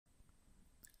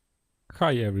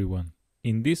Hi everyone,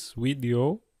 in this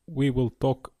video we will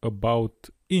talk about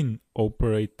in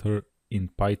operator in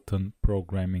Python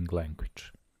programming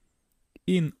language.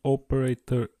 In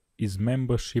operator is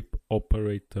membership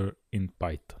operator in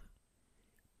Python.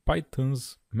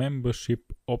 Python's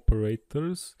membership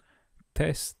operators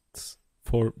tests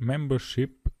for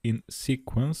membership in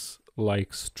sequence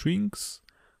like strings,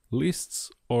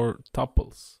 lists or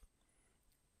tuples.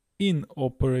 In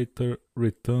operator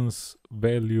returns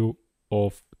value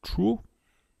of true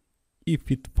if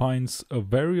it finds a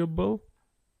variable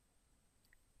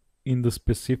in the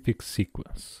specific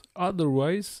sequence.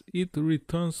 Otherwise, it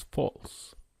returns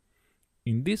false.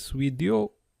 In this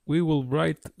video, we will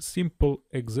write simple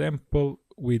example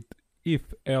with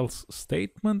if-else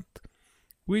statement,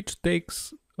 which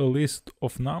takes a list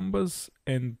of numbers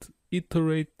and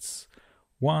iterates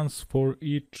once for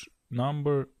each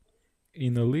number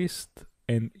in a list,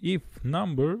 and if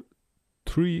number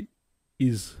 3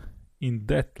 is in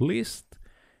that list,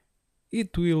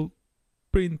 it will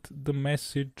print the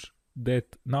message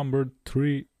that number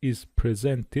 3 is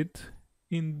presented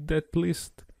in that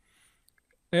list,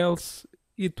 else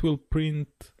it will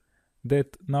print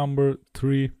that number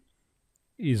 3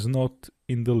 is not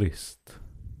in the list.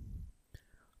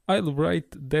 I'll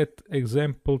write that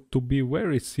example to be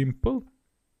very simple.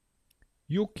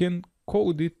 You can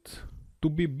code it to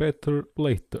be better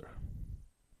later.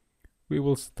 We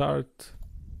will start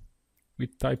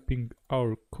with typing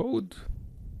our code.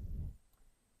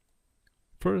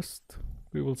 First,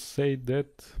 we will say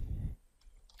that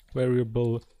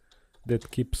variable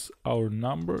that keeps our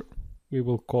number, we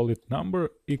will call it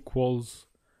number equals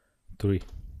 3.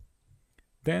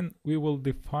 Then we will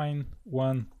define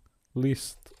one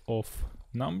list of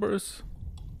numbers.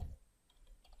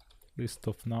 List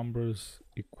of numbers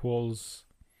equals,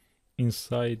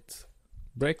 inside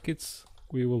brackets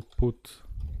we will put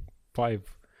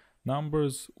 5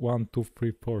 numbers, 1, 2,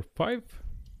 3, 4, 5.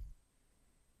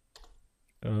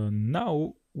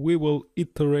 Now we will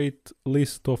iterate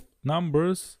list of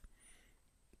numbers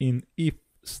in if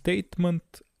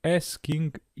statement,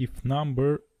 asking if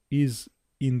number is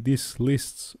in this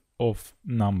list of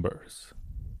numbers.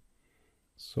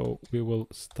 So we will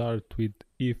start with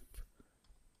if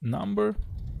number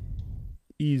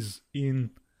is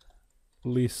in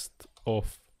list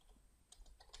of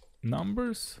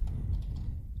numbers.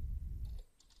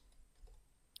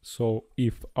 So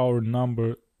if our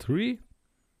number 3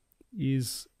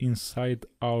 is inside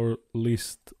our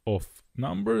list of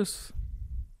numbers,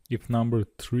 if number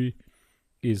 3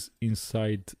 is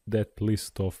inside that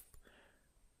list of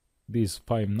these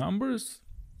 5 numbers,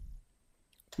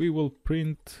 we will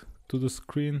print to the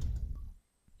screen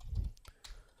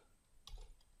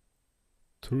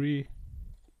 3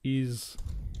 is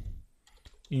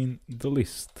in the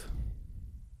list.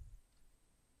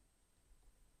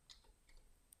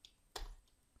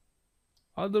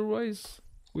 Otherwise,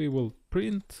 we will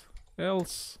print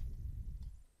else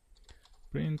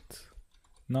print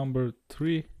number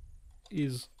 3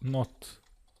 is not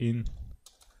in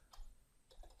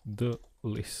the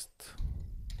list.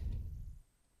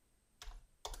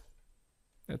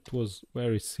 That was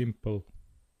very simple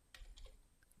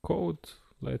code.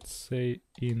 Let's say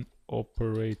in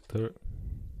operator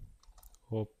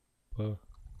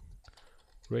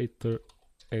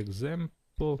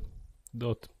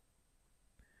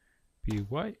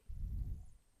example.py.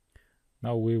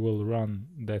 Now we will run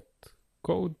that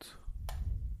code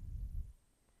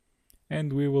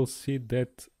and we will see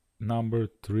that number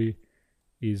 3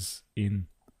 is in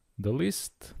the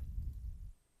list.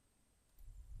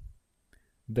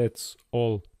 That's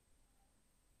all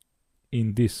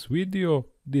in this video.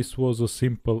 This was a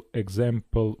simple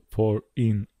example for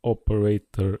in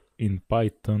operator in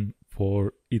Python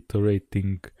for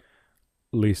iterating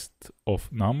list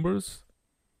of numbers.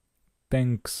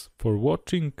 Thanks for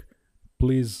watching.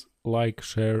 Please like,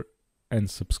 share and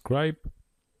subscribe.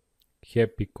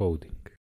 Happy coding!